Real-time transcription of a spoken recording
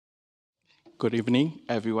Good evening,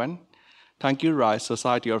 everyone. Thank you, Rise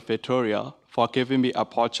Society of Victoria, for giving me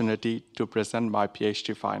opportunity to present my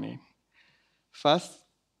PhD finding. First,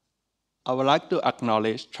 I would like to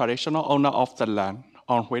acknowledge traditional owner of the land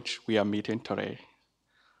on which we are meeting today.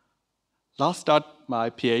 Let's start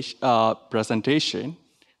my PhD presentation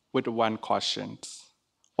with one question.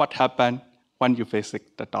 What happened when you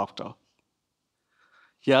visit the doctor?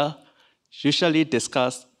 Here, usually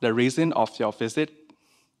discuss the reason of your visit.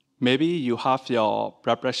 Maybe you have your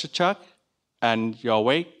blood pressure check and your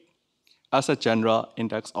weight as a general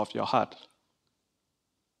index of your health.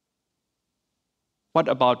 What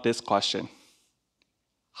about this question?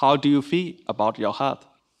 How do you feel about your health?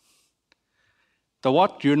 The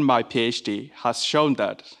work during my PhD has shown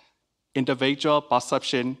that individual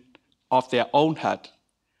perception of their own health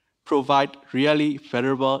provide really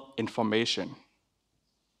valuable information.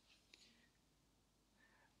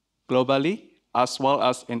 Globally, as well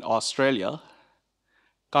as in Australia,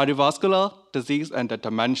 cardiovascular disease and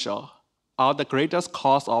dementia are the greatest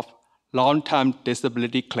cause of long-term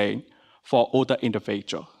disability claim for older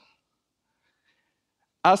individuals.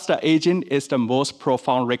 As the aging is the most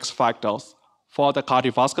profound risk factors for the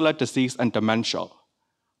cardiovascular disease and dementia,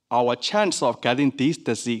 our chance of getting these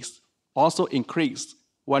diseases also increase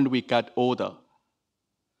when we get older.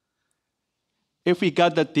 If we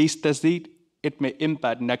get these diseases, it may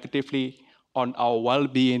impact negatively on our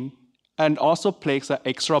well-being and also place an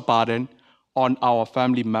extra burden on our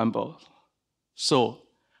family members. So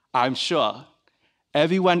I'm sure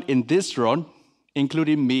everyone in this room,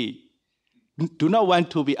 including me, do not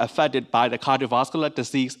want to be affected by the cardiovascular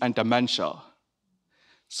disease and dementia.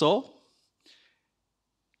 So,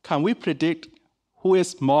 can we predict who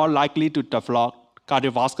is more likely to develop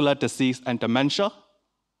cardiovascular disease and dementia?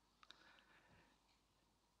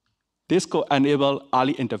 This could enable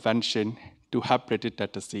early intervention to help predict the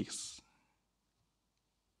disease.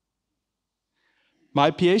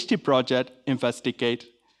 My PhD project investigates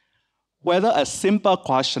whether a simple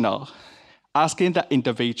questionnaire asking the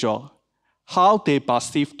individual how they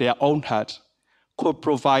perceive their own health could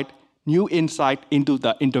provide new insight into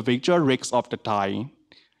the individual risks of dying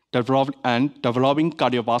and developing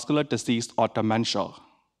cardiovascular disease or dementia.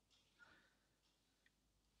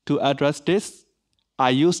 To address this, I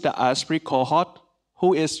used the aspiration cohort,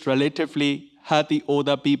 who is relatively healthy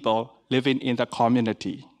older people living in the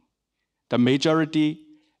community. The majority,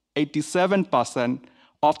 87%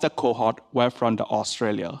 of the cohort were from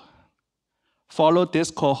Australia. Followed this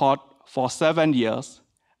cohort for 7 years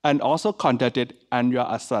and also conducted annual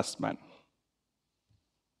assessment.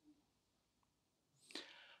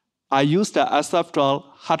 I used the HRQoL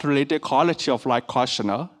heart-related quality of life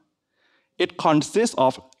questionnaire. It consists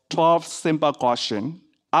of 12 simple questions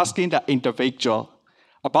asking the individual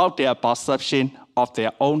about their perception of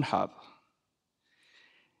their own health.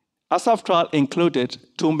 HRQoL included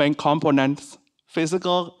 2 main components,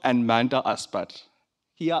 physical and mental aspects.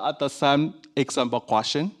 Here are the same example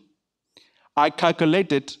question. I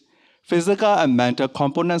calculated physical and mental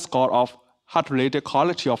component score of heart-related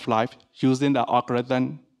quality of life using the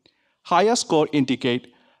algorithm. Higher score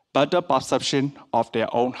indicate better perception of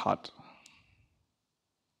their own health.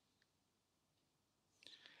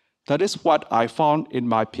 That is what I found in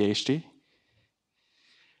my PhD.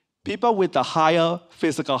 People with a higher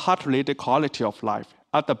physical heart-related quality of life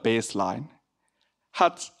at the baseline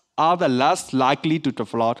are the less likely to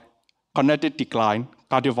develop cognitive decline,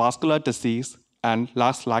 cardiovascular disease, and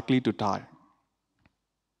less likely to die.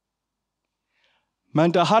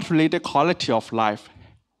 Mental health-related quality of life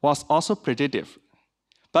was also predictive,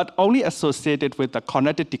 but only associated with the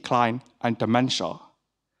cognitive decline and dementia.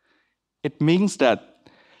 It means that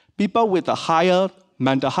people with a higher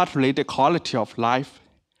mental health-related quality of life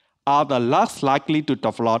are the less likely to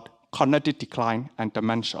develop cognitive decline and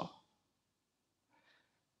dementia.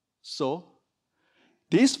 So,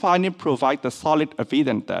 these findings provide the solid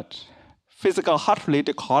evidence that physical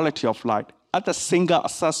heart-related quality of life at a single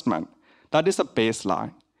assessment, that is a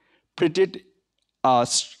baseline, predict a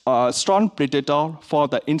strong predictor for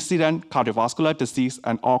the incident cardiovascular disease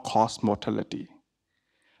and all-cause mortality.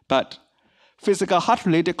 But physical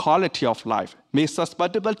heart-related quality of life may be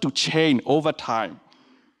susceptible to change over time.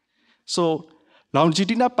 So,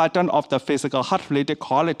 longitudinal pattern of the physical heart-related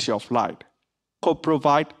quality of life could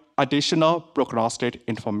provide additional prognostic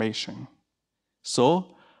information.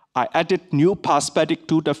 So, I added new perspective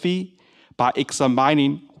to the field by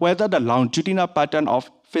examining whether the longitudinal pattern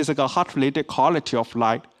of physical heart-related quality of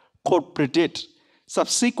life could predict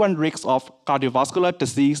subsequent risks of cardiovascular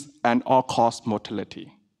disease and all-cause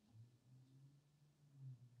mortality.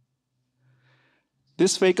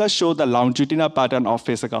 This figure shows the longitudinal pattern of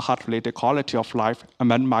physical heart-related quality of life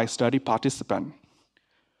among my study participants.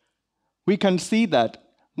 We can see that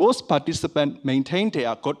most participants maintain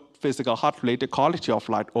their good physical heart-related quality of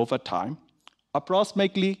life over time.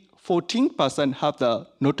 Approximately 14% have the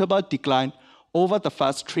notable decline over the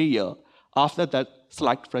first 3 years after that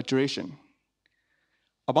slight fluctuation.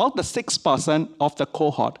 About the 6% of the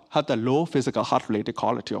cohort have the low physical heart-related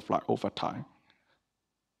quality of life over time.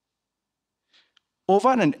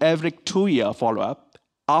 Over an average 2-year follow-up,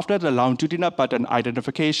 after the longitudinal pattern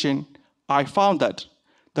identification, I found that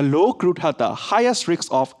the low group had the highest risk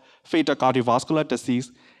of fatal cardiovascular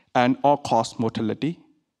disease and all-cause mortality,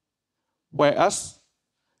 whereas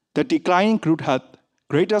the declining group had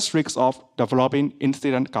greatest risk of developing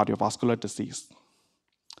incident cardiovascular disease.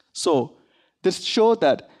 So this shows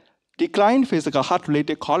that declining physical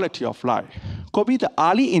heart-related quality of life could be the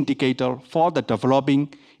early indicator for the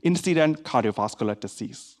developing incident cardiovascular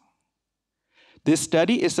disease. This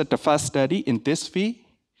study is the first study in this field,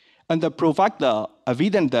 and they provide the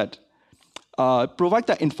evidence that provide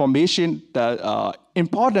the information, the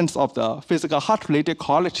importance of the physical heart-related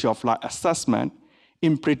quality of life assessment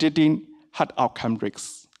in predicting heart outcome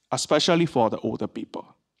risks, especially for the older people.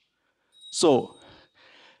 So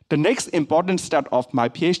the next important step of my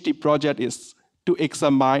PhD project is to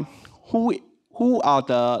examine who are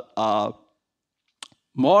the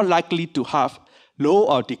more likely to have low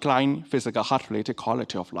or declining physical heart-related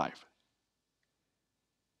quality of life.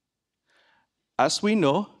 As we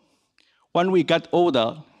know, when we get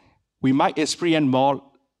older, we might experience more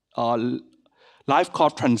life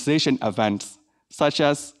course transition events, such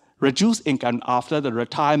as reduced income after the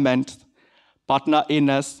retirement, partner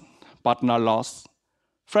illness, partner loss,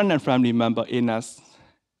 friend and family member illness,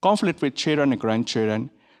 conflict with children and grandchildren,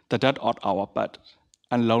 the death of our pet,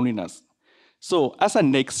 and loneliness. So as a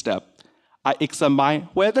next step, I examine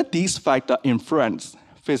whether these factors influence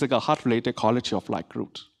physical heart-related quality of life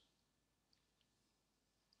group.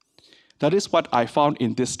 That is what I found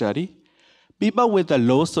in this study. People with a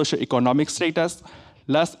low socioeconomic status,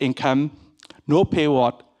 less income, no pay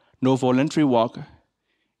work, no voluntary work,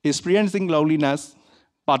 experiencing loneliness,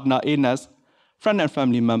 partner illness, friend and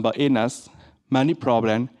family member illness, many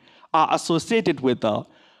problems, are associated with a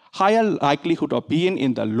higher likelihood of being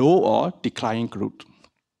in the low or declining group.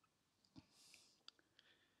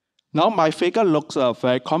 Now my figure looks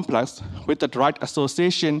very complex with the direct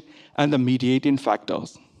association and the mediating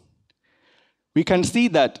factors. We can see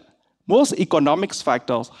that most economics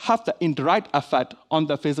factors have the indirect effect on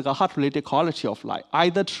the physical heart-related quality of life,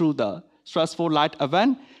 either through the stressful life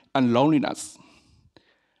event and loneliness,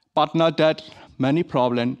 partner death, many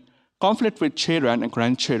problems, conflict with children and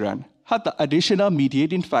grandchildren, have the additional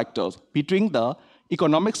mediating factors between the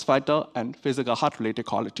economics factor and physical heart-related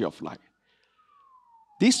quality of life.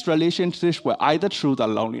 These relationships were either through the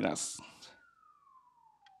loneliness.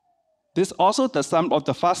 This is also the sum of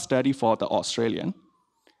the first study for the Australian.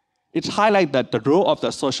 It highlights that the role of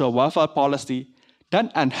the social welfare policy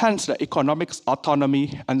then enhance the economic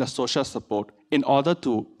autonomy and the social support in order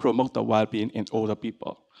to promote the well-being in older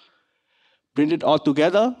people. Bring it all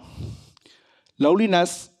together,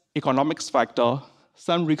 loneliness, economics factor,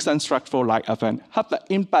 some recent stressful life event have the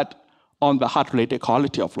impact on the heart-related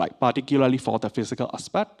quality of life, particularly for the physical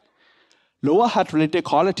aspect. Lower heart-related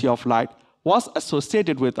quality of life was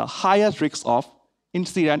associated with a higher risk of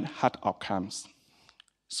incident heart outcomes.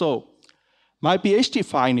 So, my PhD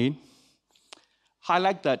finding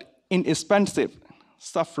highlight that inexpensive,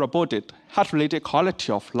 self-reported heart-related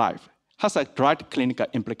quality of life has a direct clinical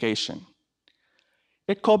implication.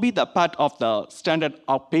 It could be the part of the standard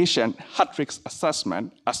outpatient heart risk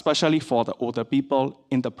assessment, especially for the older people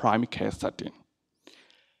in the primary care setting.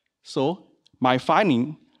 So, my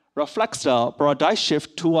finding reflects the broader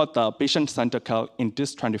shift toward the patient-centered care in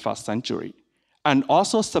this 21st century, and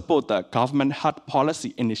also support the government health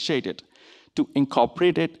policy initiated to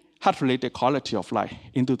incorporate health-related quality of life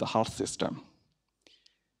into the health system.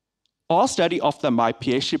 All study of my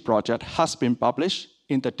PhD project has been published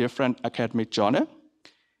in the different academic journals.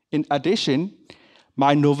 In addition,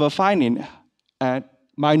 my novel finding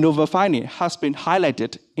has been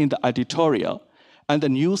highlighted in the editorial and the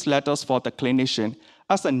newsletters for the clinician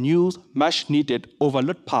as a new, much-needed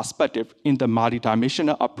overlooked perspective in the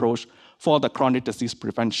multidimensional approach for the chronic disease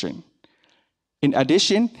prevention. In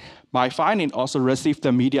addition, my finding also received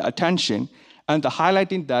the media attention and the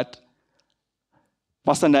highlighting that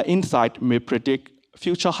personal insight may predict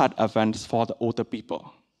future heart events for the older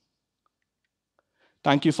people.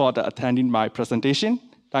 Thank you for attending my presentation.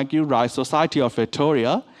 Thank you, Royal Society of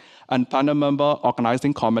Victoria, and panel member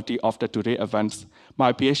organizing committee of the today events.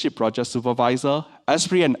 my PhD project supervisor,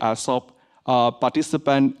 Esri and Aesop,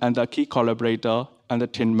 participant and the key collaborator and the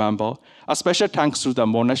team member. A special thanks to the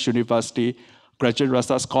Monash University Graduate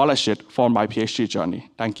Research Scholarship for my PhD journey.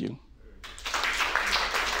 Thank you.